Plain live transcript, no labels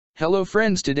Hello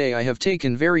friends, today I have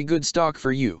taken very good stock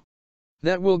for you.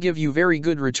 That will give you very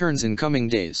good returns in coming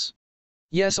days.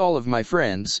 Yes, all of my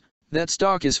friends, that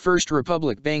stock is First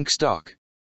Republic Bank stock.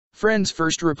 Friends,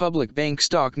 First Republic Bank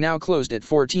stock now closed at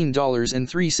 $14.03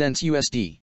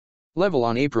 USD. Level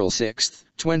on April 6,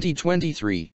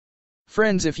 2023.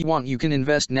 Friends, if you want, you can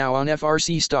invest now on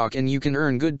FRC stock and you can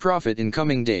earn good profit in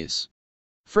coming days.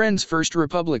 Friends, First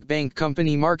Republic Bank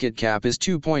company market cap is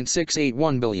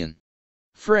 $2.681 billion.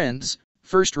 Friends,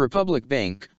 First Republic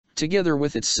Bank, together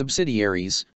with its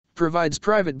subsidiaries, provides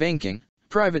private banking,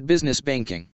 private business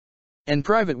banking, and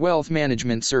private wealth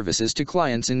management services to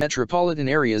clients in metropolitan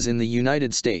areas in the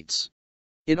United States.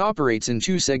 It operates in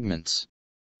two segments: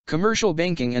 commercial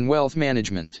banking and wealth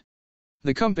management.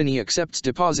 The company accepts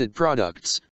deposit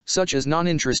products, such as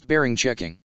non-interest-bearing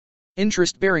checking,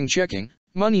 interest-bearing checking,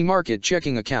 money market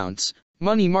checking accounts,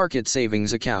 money market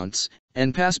savings accounts,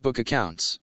 and passbook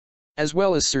accounts, as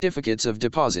well as certificates of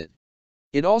deposit.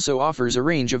 It also offers a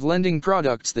range of lending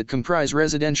products that comprise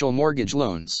residential mortgage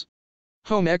loans,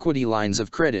 home equity lines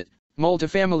of credit,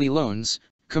 multifamily loans,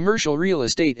 commercial real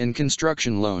estate and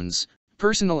construction loans,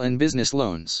 personal and business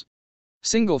loans,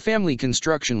 single-family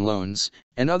construction loans,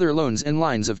 and other loans and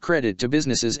lines of credit to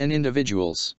businesses and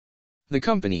individuals. The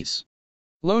company's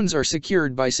loans are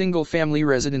secured by single-family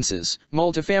residences,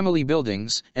 multifamily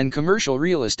buildings, and commercial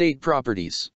real estate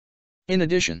properties. In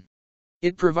addition,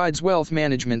 it provides wealth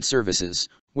management services,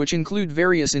 which include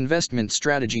various investment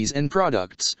strategies and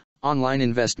products, online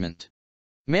investment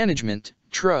management,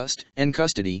 trust and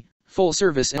custody,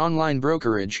 full-service and online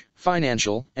brokerage,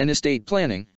 financial and estate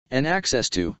planning, and access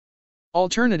to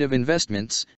alternative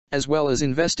investments, as well as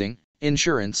investing,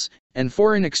 insurance, and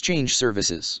foreign exchange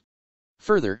services.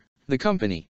 Further, the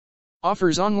company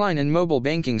offers online and mobile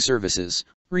banking services,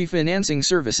 refinancing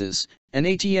services, and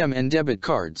ATM and debit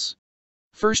cards.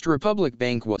 First Republic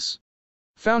Bank was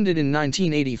founded in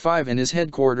 1985 and is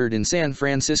headquartered in San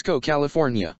Francisco,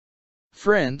 California.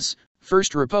 Friends,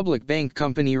 First Republic Bank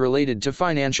company related to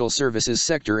financial services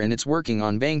sector and it's working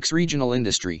on bank's regional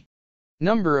industry.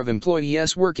 Number of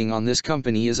employees working on this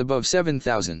company is above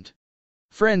 7,000.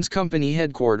 Friends, company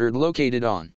headquartered located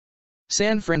on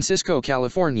San Francisco,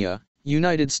 California,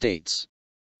 United States.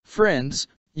 Friends,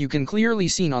 you can clearly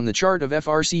seen on the chart of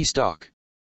FRC stock.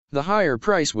 The higher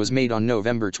price was made on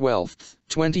November 12,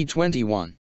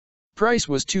 2021. Price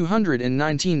was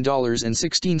 $219.16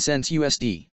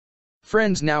 USD.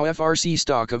 Friends, now FRC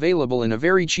stock available in a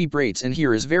very cheap rates, and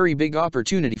here is very big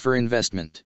opportunity for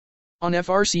investment on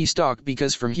FRC stock,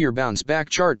 because from here bounce back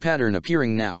chart pattern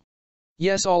appearing now.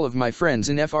 Yes, all of my friends,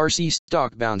 in FRC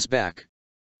stock bounce back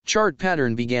chart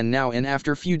pattern began now, and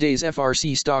after few days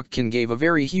FRC stock can gave a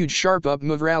very huge sharp up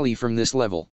move rally from this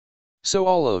level. So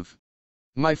all of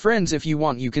my friends, if you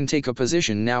want, you can take a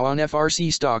position now on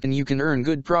FRC stock and you can earn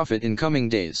good profit in coming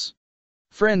days.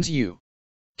 Friends, you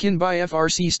can buy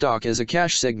FRC stock as a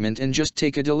cash segment and just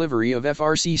take a delivery of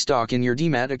FRC stock in your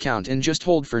demat account and just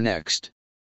hold for next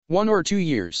 1 or 2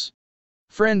 years.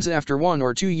 Friends, after 1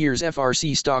 or 2 years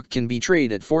FRC stock can be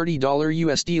traded at $40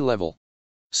 USD level.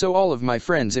 So all of my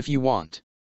friends, if you want,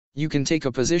 you can take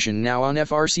a position now on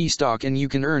FRC stock and you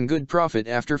can earn good profit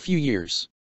after few years.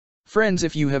 Friends,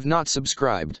 if you have not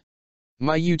subscribed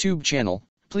my YouTube channel,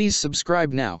 please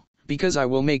subscribe now, because I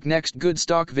will make next good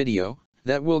stock video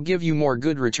that will give you more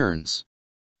good returns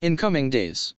in coming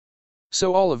days.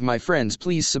 So all of my friends,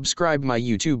 please subscribe my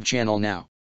YouTube channel now.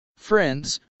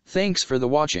 Friends, thanks for the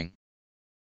watching.